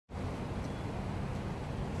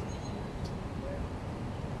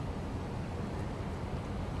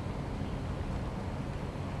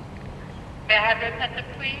May I have your attention,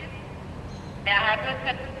 please? May I have your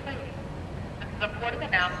attention, please? This is a important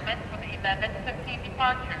announcement for the 11:15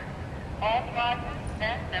 departure. All drivers,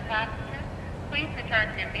 guests, and passengers, please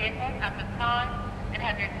return to your vehicles at the time and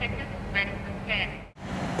have your tickets ready for scanning.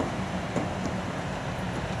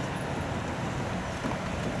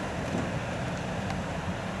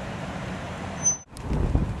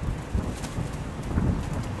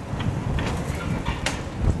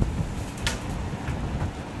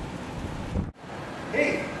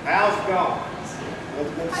 Hey, how's it going?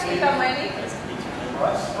 Good to see you.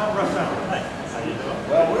 Russ? I'm Russ Allen. Hi. How you doing?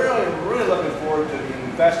 Well, we're really looking forward to the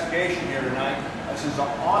investigation here tonight. This is an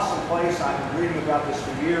awesome place. I've been reading about this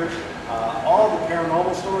for years. All the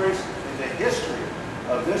paranormal stories and the history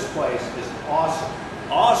of this place is awesome.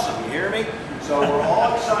 Awesome, you hear me? So we're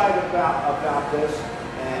all excited about this,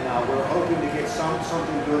 and we're hoping to get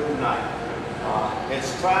something good tonight.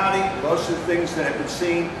 It's cloudy, most of the things that have been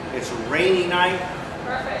seen. It's a rainy night.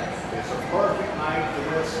 Perfect. It's a perfect night for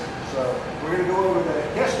this. So we're going to go over the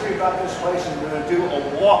history about this place, and we're going to do a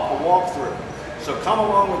walkthrough. So come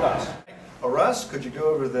along with us. Russ, could you go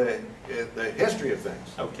over the history of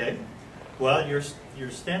things? Okay. Well, you're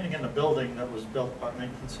standing in a building that was built about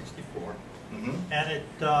 1964, and it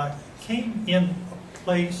came in a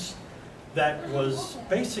place that was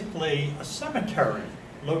basically a cemetery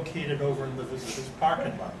located over in the visitors'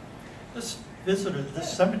 parking lot. This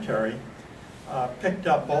cemetery picked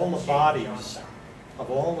up all the bodies of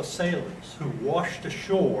all the sailors who washed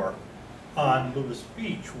ashore on Lewes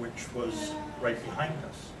Beach, which was right behind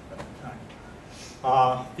us at the time.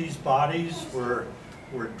 These bodies were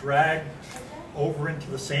dragged over into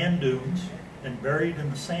the sand dunes and buried in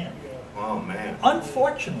the sand. Oh, man.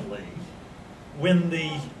 Unfortunately, when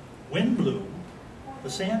the wind blew, the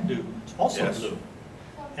sand dunes also blew.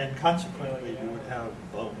 And consequently, you would have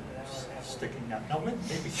bones sticking out. Now,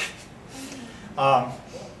 maybe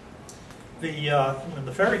when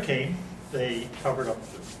the ferry came, they covered up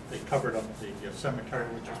the cemetery,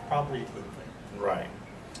 which was probably a good thing. Right.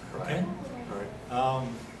 Okay. Right.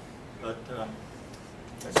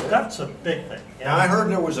 That's a big thing. Now, I heard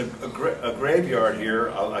there was a graveyard here,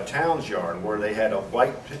 a town's yard, where they had a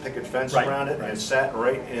white picket fence around it, and it sat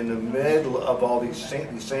right in the middle of all these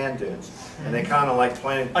sand dunes. And they kind of like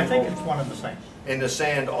planted people I think it's one and the same. in the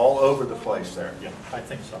sand all over the place there. Yeah, I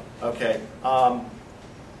think so. Okay.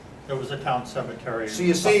 There was a town cemetery. So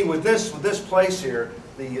you see, with this place here,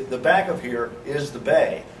 the back of here is the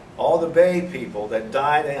bay. All the bay people that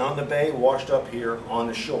died on the bay washed up here on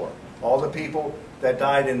the shore. All the people that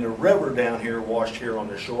died in the river down here washed here on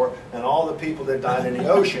the shore, and all the people that died in the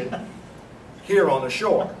ocean here on the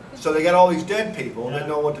shore. So they got all these dead people and didn't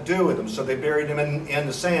know what to do with them, so they buried them in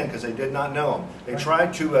the sand because they did not know them. They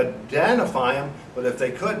tried to identify them, but if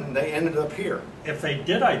they couldn't, they ended up here. If they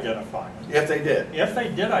did identify them. If they did. If they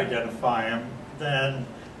did identify them, then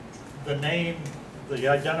the name, the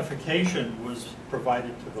identification was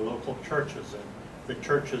provided to the local churches, and the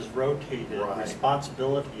churches rotated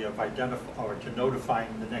responsibility of to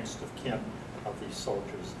notifying the next of kin of these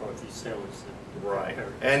soldiers or these sailors. Right.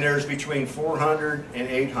 And there's between 400 and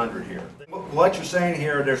 800 here. What you're saying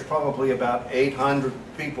here, there's probably about 800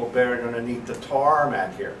 people buried underneath the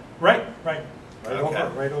tarmac here. Right. Right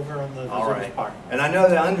Okay. over on the All visitors' right. park. And I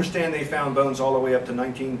understand they found bones all the way up to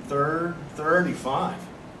 1935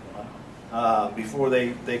 before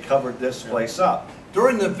they covered this place up.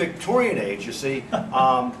 During the Victorian age, you see,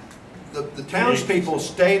 the townspeople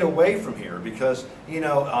stayed away from here because, they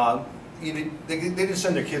didn't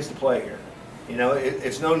send their kids to play here.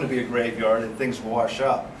 It's known to be a graveyard and things wash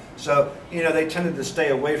up. So, they tended to stay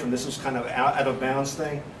away from this. This was kind of out of bounds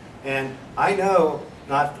thing. And I know,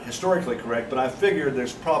 not historically correct, but I figured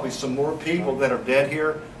there's probably some more people that are dead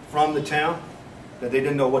here from the town that they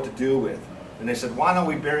didn't know what to do with. And they said, why don't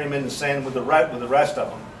we bury them in the sand with the rest of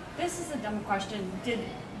them? This is a dumb question. Did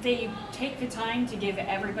they take the time to give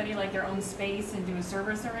everybody like their own space and do a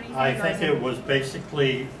service or anything? I think it was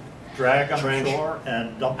basically drag them ashore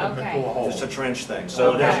and dump them into a hole. Just a trench thing.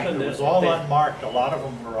 So it was all unmarked. A lot of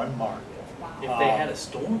them were unmarked. Wow. If they had a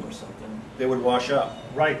storm or something, they would wash up.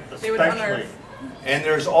 Right, especially. And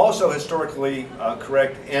there's also historically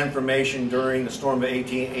correct information during the storm of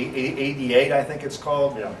 1888, I think it's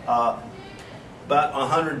called. Yeah. About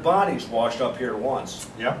 100 bodies washed up here at once.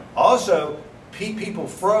 Yeah. Also, people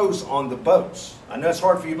froze on the boats. I know it's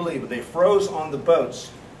hard for you to believe, but they froze on the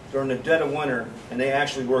boats during the dead of winter, and they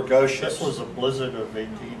actually were ghost ships. This was a blizzard of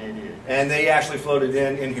 1888. And they actually floated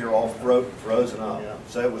in here all frozen up. Yeah.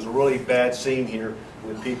 So it was a really bad scene here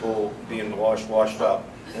with people being washed up.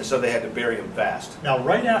 And so they had to bury them fast. Now,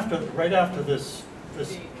 right after this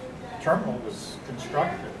terminal was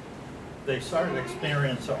constructed, they started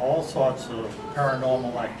experiencing all sorts of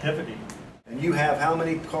paranormal activity. And you have how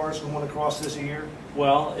many cars going across this a year?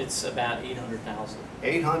 Well, it's about 800,000.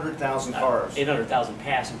 800,000 cars. 800,000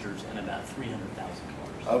 passengers and about 300,000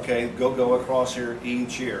 cars. Okay, go across here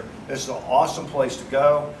each year. This is an awesome place to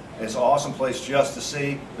go. It's an awesome place just to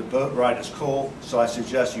see. The boat ride is cool, so I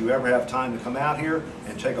suggest you ever have time to come out here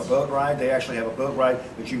and take a boat ride. They actually have a boat ride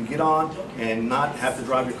that you can get on and not have to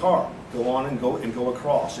drive your car. Go on and go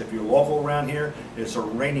across. If you're local around here, it's a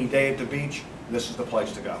rainy day at the beach, this is the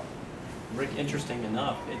place to go. Rick, interesting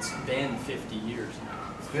enough, it's been 50 years now.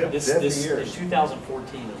 50 years. In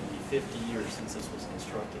 2014, it'll be 50 years since this was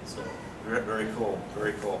constructed. So. Very, very cool,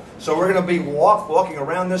 very cool. So we're going to be walking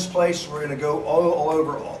around this place. We're going to go all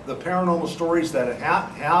over the paranormal stories that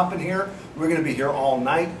happen here. We're going to be here all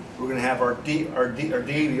night. We're going to have our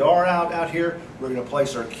DVR out here. We're going to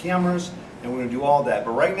place our cameras, and we're going to do all that.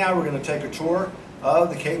 But right now, we're going to take a tour of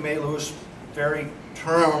the Cape May Lewes Ferry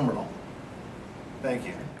Terminal. Thank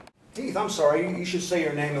you. Heath, I'm sorry, you should say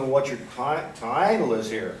your name and what your title is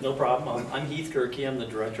here. No problem. I'm Heath Gerke. I'm the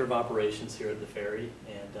Director of Operations here at the ferry,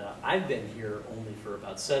 and I've been here only for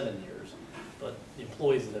about 7 years, but the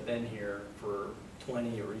employees that have been here for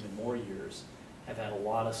 20 or even more years have had a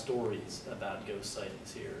lot of stories about ghost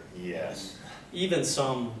sightings here. Yes. Even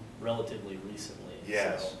some relatively recently.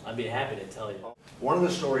 Yes. So I'd be happy to tell you. One of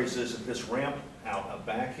the stories is that this ramp out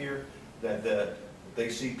back here, that they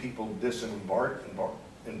see people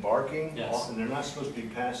embarking, yes. And they're not supposed to be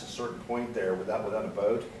past a certain point there without a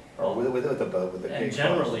boat, or with a boat, with a And big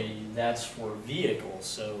generally, that's for vehicles,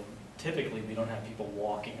 so typically we don't have people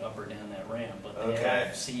walking up or down that ramp, but they Okay.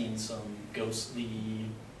 have seen some ghostly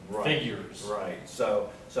Right. figures. Right. So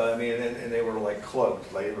I mean, and they were like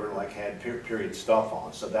cloaked. They were like had period stuff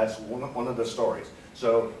on. So that's one of the stories.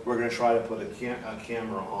 So we're going to try to put a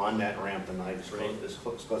camera on that ramp tonight as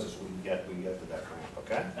close as we can get to that ramp.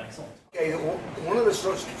 Okay. Excellent. Okay. One of the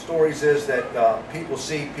stories is that people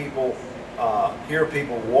see people, hear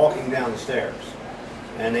people walking down the stairs,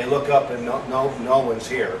 and they look up and no one's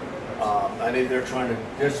here. I mean, they're trying to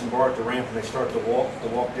disembark the ramp and they start to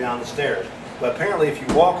walk down the stairs. But apparently if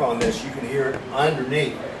you walk on this, you can hear it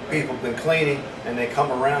underneath. People have been cleaning and they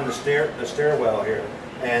come around the stairwell here,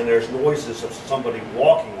 and there's noises of somebody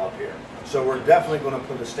walking up here. So we're definitely going to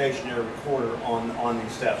put a stationary recorder on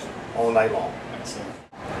these steps all night long. Excellent.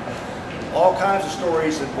 All kinds of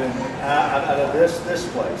stories have been out of this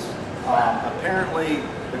place. Apparently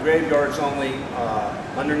the graveyard's only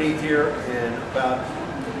underneath here and about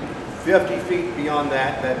 50 feet beyond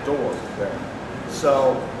that door there.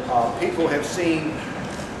 So people have seen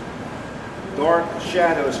dark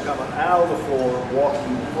shadows coming out of the floor,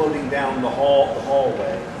 floating down the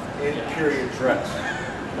hallway in period dress.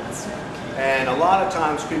 And a lot of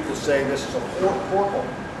times people say this is a portal.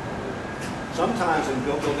 Sometimes in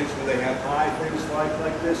buildings where they have high things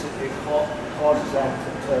like this, it causes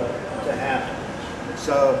that to happen.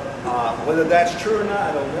 So whether that's true or not,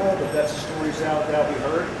 I don't know, but that's the stories out that we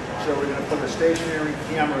heard. So we're going to put a stationary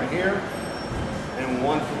camera here and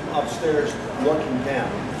one from upstairs looking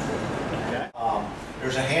down. Okay.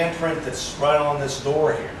 There's a handprint that's right on this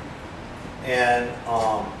door here, and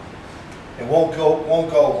it won't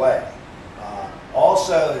go away.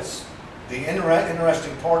 Also, it's the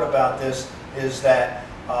interesting part about this is that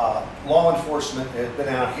law enforcement has been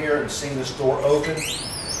out here and seen this door open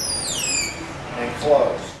and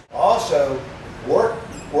closed. Also,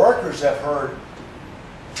 workers have heard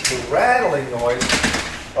the rattling noise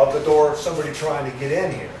of the door of somebody trying to get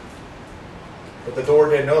in here, but the door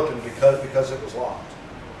didn't open because it was locked.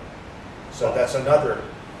 So that's another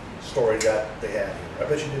story that they had here. I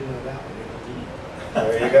bet you didn't know that one.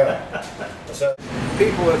 There you go. So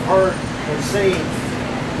people have heard and seen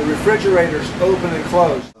the refrigerators open and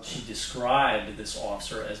close. She described this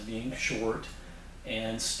officer as being short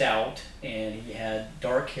and stout, and he had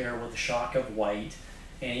dark hair with a shock of white,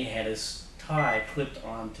 and he had his tie clipped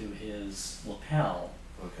onto his lapel.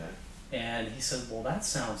 Okay. And he said, well, that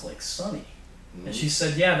sounds like Sonny. And she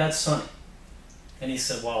said, yeah, that's Sonny. And he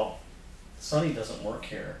said, well, Sonny doesn't work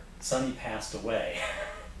here. Sonny passed away.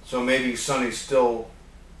 So maybe Sonny's still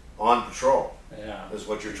on patrol. Yeah. Is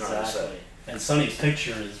what you're trying to say. And Sonny's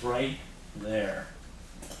picture is right there.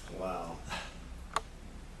 Wow.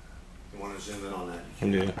 You want to zoom in on that? You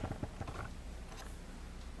can. Yeah.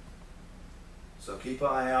 So keep an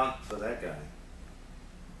eye out for that guy.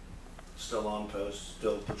 Still on post,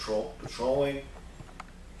 still patrolling,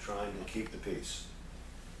 trying to keep the peace.